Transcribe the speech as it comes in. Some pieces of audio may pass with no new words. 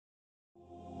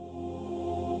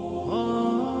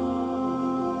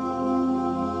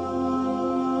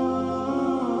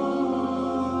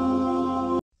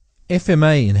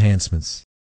FMA Enhancements.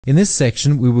 In this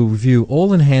section, we will review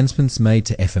all enhancements made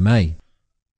to FMA.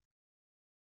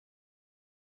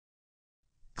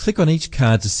 Click on each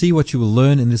card to see what you will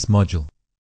learn in this module.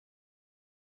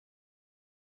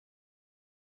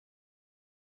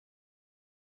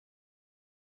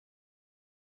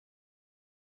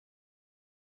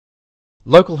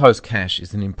 Localhost cache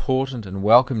is an important and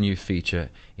welcome new feature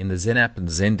in the XenApp and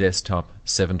XenDesktop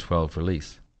 7.12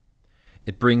 release.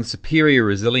 It brings superior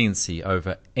resiliency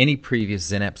over any previous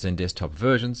XenApp XenDesktop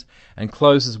versions and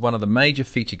closes one of the major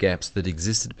feature gaps that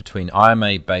existed between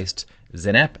IMA-based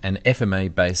XenApp and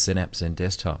FMA-based XenApp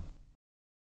XenDesktop.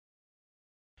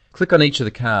 Click on each of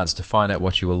the cards to find out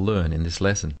what you will learn in this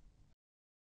lesson.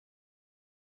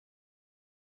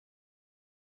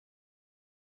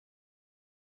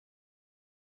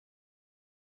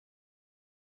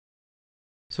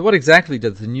 So what exactly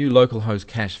does the new localhost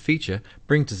cache feature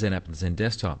bring to XenApp and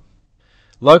XenDesktop?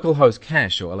 Localhost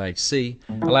cache, or LHC,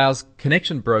 allows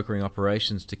connection brokering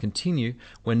operations to continue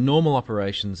when normal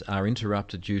operations are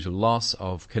interrupted due to loss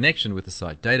of connection with the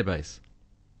site database.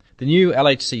 The new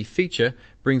LHC feature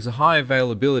brings a high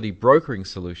availability brokering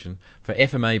solution for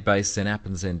FMA-based XenApp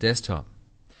and XenDesktop.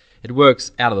 It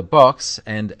works out of the box,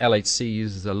 and LHC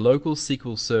uses a local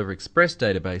SQL Server Express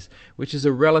database, which is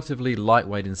a relatively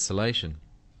lightweight installation.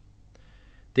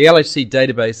 The LHC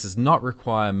database does not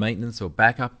require maintenance or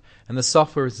backup, and the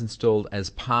software is installed as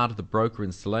part of the broker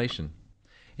installation.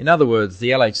 In other words,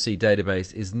 the LHC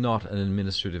database is not an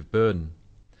administrative burden.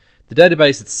 The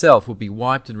database itself will be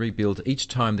wiped and rebuilt each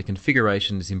time the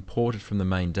configuration is imported from the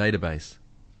main database.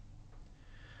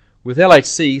 With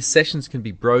LHC, sessions can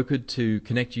be brokered to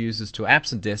connect users to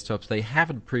apps and desktops they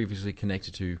haven't previously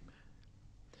connected to.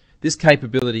 This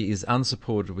capability is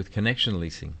unsupported with connection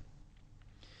leasing.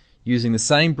 Using the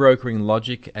same brokering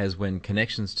logic as when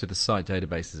connections to the site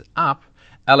database is up,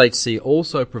 LHC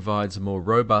also provides a more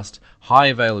robust, high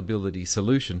availability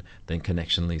solution than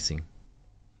connection leasing.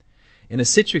 In a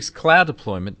Citrix cloud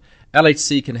deployment,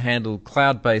 LHC can handle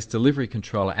cloud-based delivery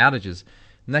controller outages,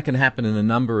 and that can happen in a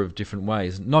number of different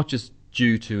ways, not just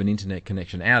due to an internet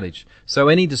connection outage. So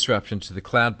any disruption to the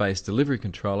cloud-based delivery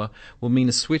controller will mean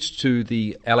a switch to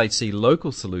the LHC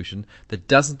local solution that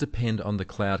doesn't depend on the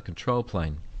cloud control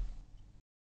plane.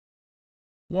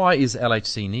 Why is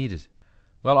LHC needed?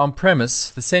 Well, on premise,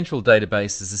 the central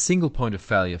database is a single point of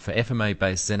failure for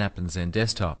FMA-based XenApp and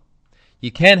XenDesktop.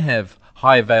 You can have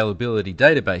high availability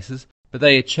databases, but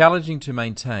they are challenging to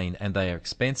maintain and they are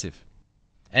expensive.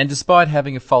 And despite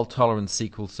having a fault-tolerant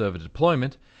SQL Server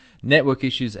deployment, network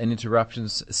issues and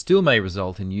interruptions still may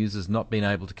result in users not being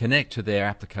able to connect to their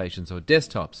applications or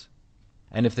desktops.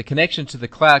 And if the connection to the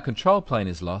cloud control plane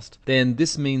is lost, then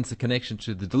this means the connection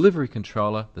to the delivery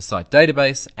controller, the site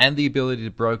database, and the ability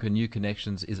to broker new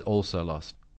connections is also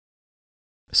lost.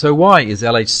 So why is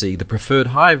LHC the preferred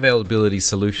high availability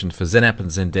solution for XenApp and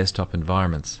XenDesktop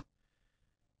environments?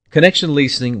 Connection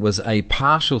leasing was a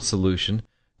partial solution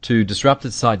to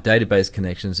disrupted site database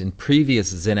connections in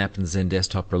previous XenApp and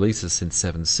XenDesktop releases since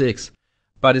 7.6,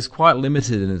 but is quite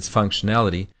limited in its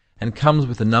functionality and comes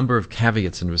with a number of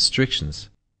caveats and restrictions.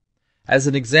 As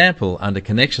an example, under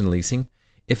connection leasing,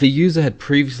 if a user had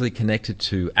previously connected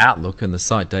to Outlook and the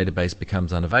site database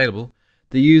becomes unavailable,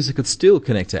 the user could still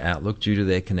connect to Outlook due to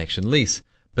their connection lease,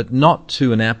 but not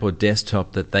to an app or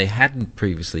desktop that they hadn't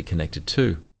previously connected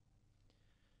to.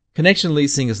 Connection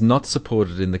leasing is not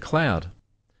supported in the cloud.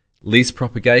 Lease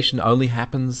propagation only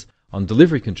happens on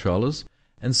delivery controllers,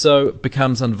 and so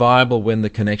becomes unviable when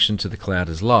the connection to the cloud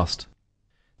is lost.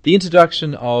 The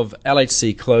introduction of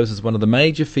LHC closes one of the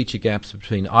major feature gaps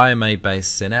between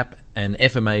IMA-based XenApp and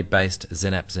FMA-based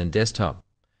XenApp XenDesktop.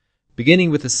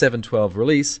 Beginning with the 7.12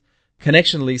 release,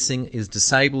 connection leasing is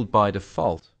disabled by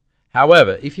default.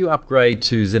 However, if you upgrade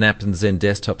to XenApp and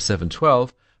XenDesktop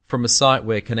 7.12 from a site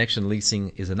where connection leasing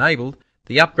is enabled,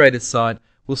 the upgraded site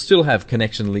will still have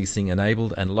connection leasing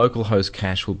enabled and localhost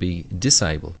cache will be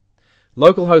disabled.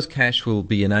 Localhost cache will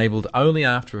be enabled only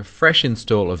after a fresh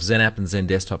install of XenApp and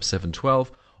XenDesktop 7.12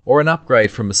 or an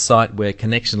upgrade from a site where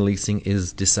connection leasing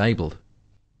is disabled.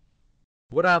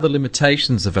 What are the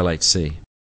limitations of LHC?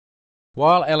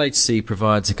 While LHC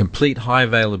provides a complete high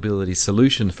availability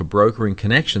solution for brokering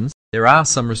connections, there are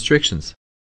some restrictions.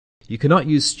 You cannot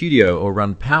use Studio or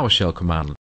run PowerShell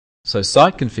command, so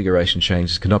site configuration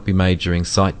changes cannot be made during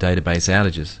site database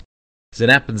outages.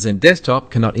 XenApp and XenDesktop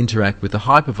cannot interact with the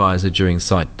hypervisor during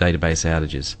site database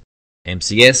outages.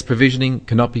 MCS provisioning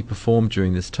cannot be performed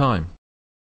during this time.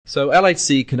 So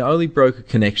LHC can only broker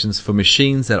connections for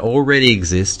machines that already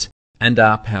exist and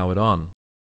are powered on.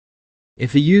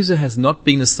 If a user has not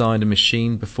been assigned a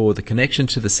machine before the connection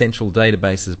to the central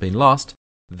database has been lost,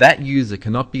 that user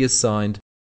cannot be assigned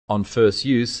on first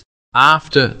use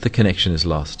after the connection is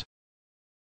lost.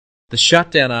 The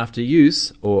shutdown after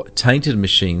use, or tainted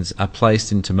machines, are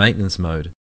placed into maintenance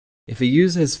mode. If a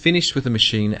user has finished with a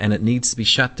machine and it needs to be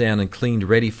shut down and cleaned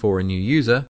ready for a new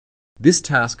user, this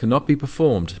task cannot be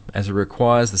performed as it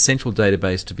requires the central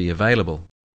database to be available.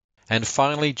 And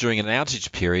finally, during an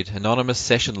outage period, anonymous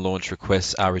session launch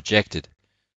requests are rejected.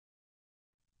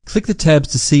 Click the tabs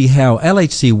to see how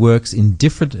LHC works in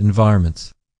different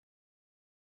environments.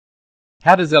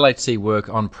 How does LHC work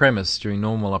on-premise during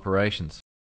normal operations?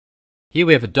 Here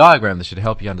we have a diagram that should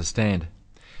help you understand.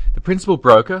 The principal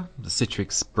broker, the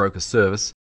Citrix broker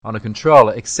service, on a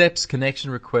controller accepts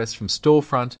connection requests from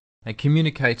storefront and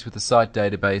communicates with the site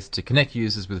database to connect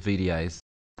users with VDAs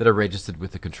that are registered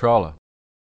with the controller.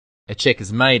 A check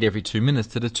is made every 2 minutes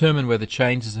to determine whether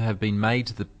changes have been made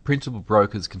to the principal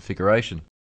broker's configuration.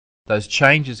 Those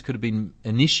changes could have been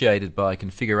initiated by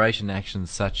configuration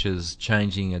actions such as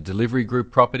changing a delivery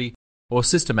group property or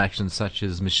system actions such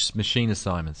as machine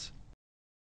assignments.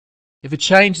 If a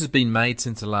change has been made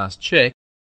since the last check,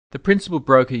 the principal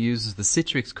broker uses the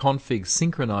Citrix Config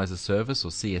Synchronizer service,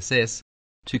 or CSS,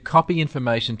 to copy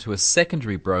information to a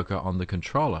secondary broker on the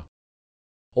controller.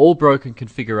 All broken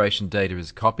configuration data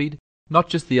is copied, not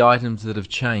just the items that have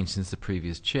changed since the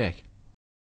previous check.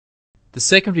 The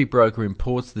secondary broker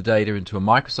imports the data into a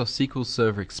Microsoft SQL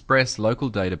Server Express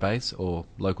local database, or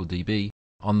local DB,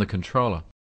 on the controller.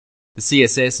 The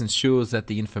CSS ensures that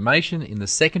the information in the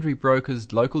secondary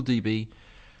broker's local DB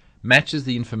matches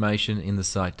the information in the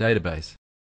site database.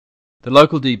 The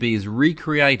local DB is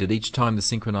recreated each time the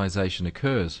synchronization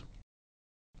occurs.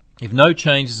 If no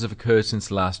changes have occurred since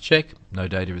the last check, no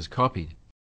data is copied.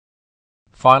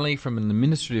 Finally, from an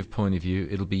administrative point of view,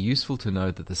 it'll be useful to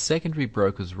note that the secondary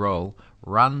broker's role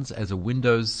runs as a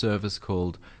Windows service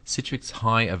called Citrix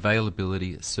High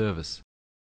Availability Service.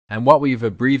 And what we've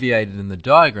abbreviated in the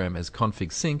diagram as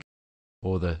config sync,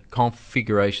 or the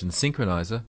configuration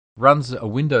synchronizer, runs a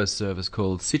Windows service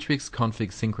called Citrix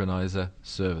Config Synchronizer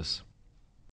Service.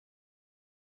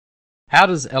 How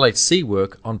does LHC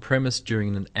work on-premise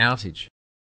during an outage?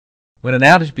 When an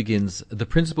outage begins, the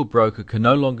principal broker can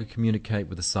no longer communicate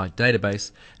with the site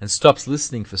database and stops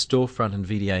listening for storefront and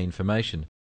VDA information.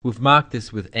 We've marked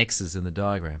this with X's in the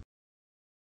diagram.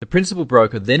 The principal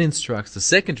broker then instructs the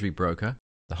secondary broker,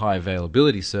 the High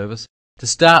Availability Service, to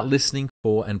start listening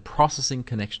for and processing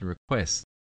connection requests.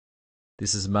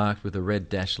 This is marked with a red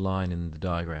dashed line in the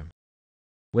diagram.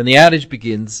 When the outage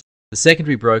begins, the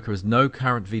secondary broker has no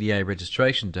current VDA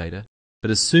registration data, but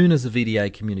as soon as the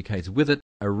VDA communicates with it,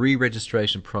 a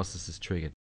re-registration process is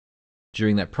triggered.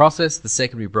 During that process, the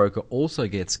secondary broker also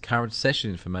gets current session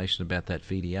information about that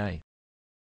VDA.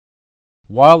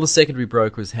 While the secondary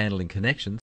broker is handling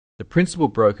connections, the principal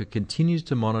broker continues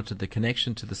to monitor the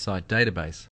connection to the site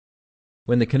database.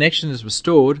 When the connection is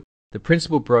restored, the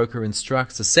principal broker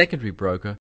instructs the secondary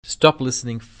broker to stop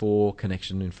listening for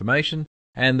connection information,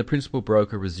 and the principal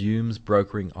broker resumes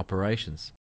brokering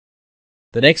operations.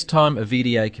 The next time a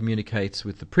VDA communicates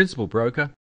with the principal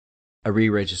broker, a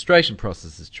re-registration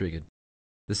process is triggered.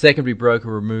 The secondary broker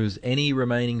removes any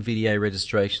remaining VDA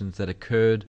registrations that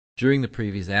occurred during the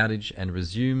previous outage and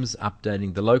resumes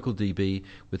updating the local DB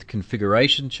with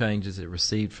configuration changes it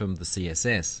received from the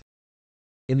CSS.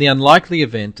 In the unlikely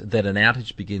event that an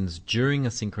outage begins during a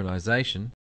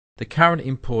synchronization, the current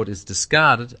import is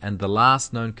discarded and the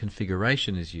last known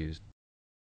configuration is used.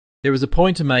 There is a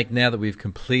point to make now that we've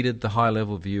completed the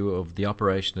high-level view of the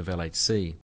operation of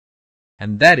LHC,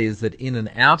 and that is that in an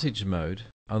outage mode,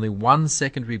 only one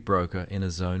secondary broker in a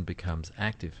zone becomes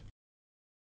active.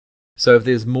 So if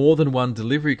there's more than one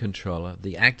delivery controller,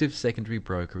 the active secondary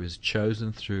broker is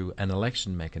chosen through an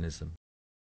election mechanism.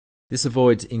 This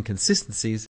avoids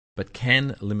inconsistencies but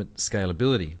can limit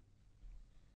scalability.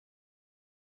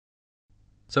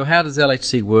 So how does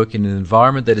LHC work in an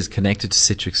environment that is connected to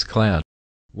Citrix Cloud?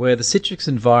 Where the Citrix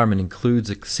environment includes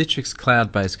a Citrix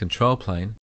cloud-based control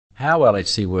plane, how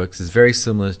LHC works is very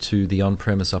similar to the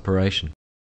on-premise operation.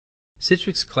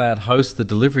 Citrix Cloud hosts the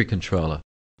delivery controller,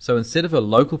 so instead of a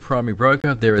local primary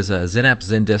broker, there is a XenApp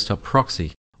XenDesktop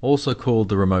proxy, also called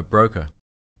the remote broker.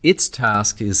 Its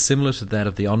task is similar to that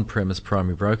of the on-premise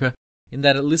primary broker in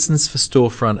that it listens for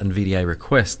storefront and VDA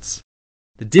requests.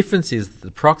 The difference is that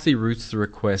the proxy routes the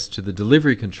request to the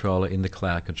delivery controller in the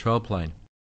cloud control plane.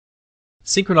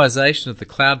 Synchronization of the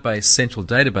cloud-based central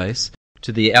database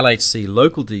to the LHC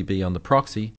local DB on the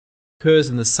proxy occurs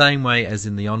in the same way as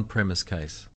in the on-premise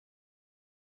case.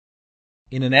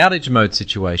 In an outage mode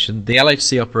situation, the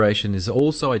LHC operation is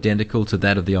also identical to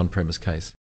that of the on-premise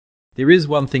case. There is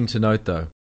one thing to note though.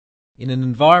 In an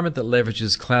environment that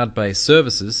leverages cloud-based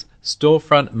services,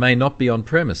 Storefront may not be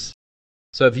on-premise.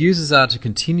 So if users are to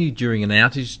continue during an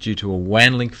outage due to a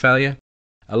WAN link failure,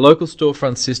 a local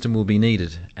Storefront system will be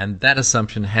needed, and that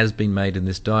assumption has been made in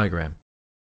this diagram.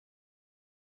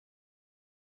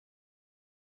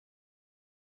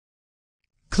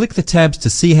 Click the tabs to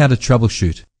see how to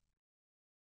troubleshoot.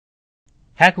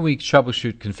 How can we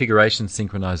troubleshoot configuration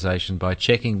synchronization by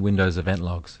checking Windows event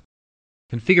logs?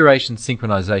 Configuration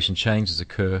synchronization changes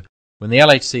occur when the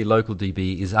LHC local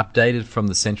DB is updated from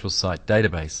the central site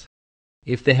database.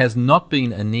 If there has not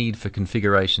been a need for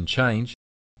configuration change,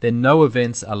 then no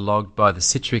events are logged by the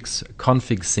Citrix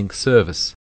config sync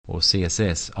service, or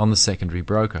CSS, on the secondary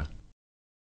broker.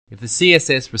 If the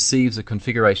CSS receives a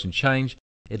configuration change,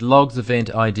 it logs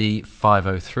event ID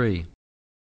 503.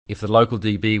 If the local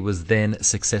DB was then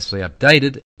successfully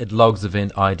updated, it logs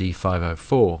event ID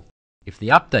 504. If the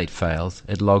update fails,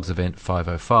 it logs event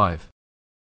 505.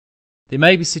 There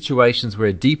may be situations where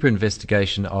a deeper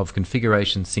investigation of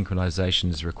configuration synchronization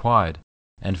is required,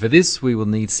 and for this we will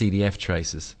need CDF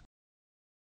traces.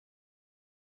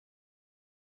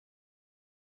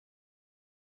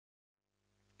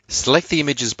 Select the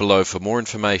images below for more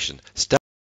information.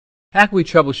 How can we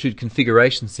troubleshoot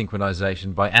configuration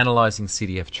synchronization by analyzing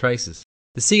CDF traces?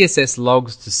 The CSS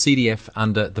logs to CDF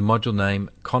under the module name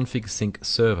config sync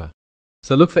server.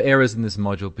 So look for errors in this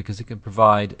module because it can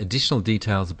provide additional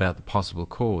details about the possible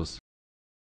cause.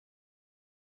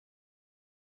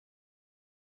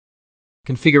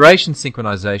 Configuration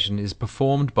synchronization is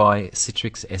performed by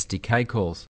Citrix SDK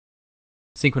calls.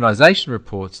 Synchronization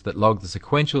reports that log the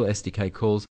sequential SDK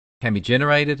calls can be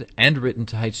generated and written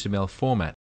to HTML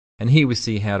format, and here we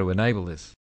see how to enable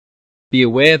this. Be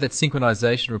aware that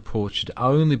synchronization reports should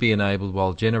only be enabled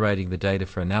while generating the data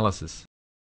for analysis.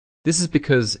 This is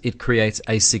because it creates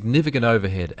a significant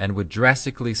overhead and would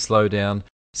drastically slow down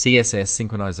CSS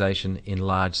synchronization in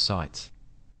large sites.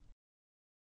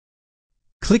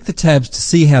 Click the tabs to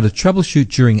see how to troubleshoot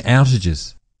during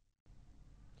outages.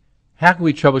 How can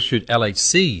we troubleshoot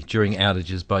LHC during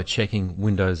outages by checking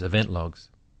Windows event logs?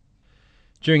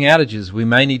 During outages, we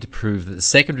may need to prove that the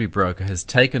secondary broker has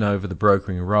taken over the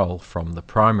brokering role from the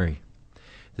primary.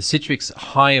 The Citrix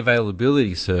High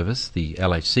Availability Service, the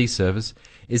LHC service,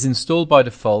 is installed by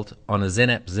default on a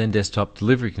XenApp XenDesktop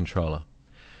delivery controller.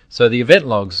 So the event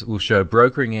logs will show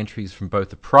brokering entries from both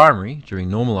the primary during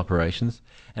normal operations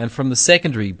and from the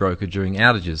secondary broker during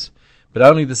outages, but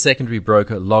only the secondary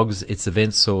broker logs its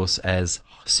event source as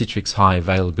Citrix High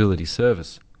Availability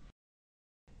Service.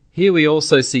 Here we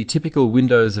also see typical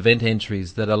Windows event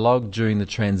entries that are logged during the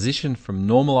transition from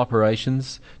normal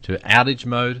operations to outage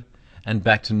mode and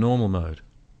back to normal mode.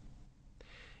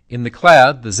 In the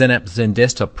cloud, the XenApp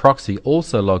XenDesktop proxy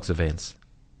also logs events.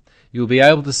 You'll be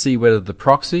able to see whether the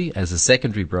proxy, as a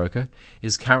secondary broker,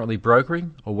 is currently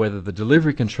brokering or whether the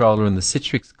delivery controller in the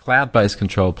Citrix cloud-based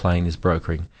control plane is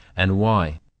brokering, and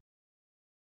why.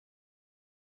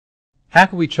 How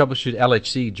can we troubleshoot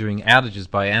LHC during outages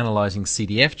by analyzing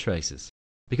CDF traces?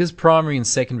 Because primary and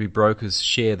secondary brokers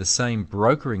share the same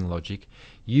brokering logic,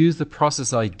 use the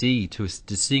process ID to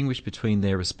distinguish between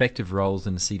their respective roles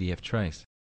in a CDF trace.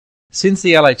 Since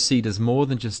the LHC does more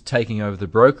than just taking over the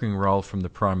brokering role from the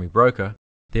primary broker,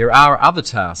 there are other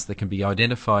tasks that can be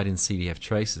identified in CDF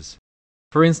traces.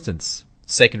 For instance,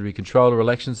 secondary controller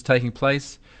elections taking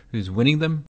place, who's winning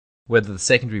them, whether the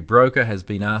secondary broker has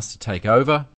been asked to take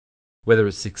over, whether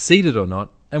it succeeded or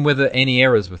not, and whether any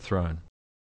errors were thrown.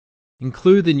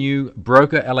 Include the new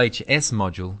Broker LHS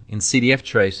module in CDF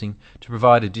tracing to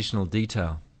provide additional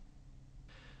detail.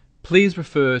 Please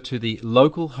refer to the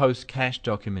local host cache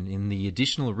document in the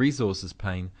Additional Resources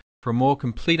pane for a more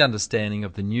complete understanding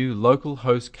of the new local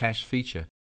host cache feature,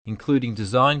 including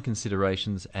design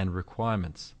considerations and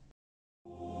requirements.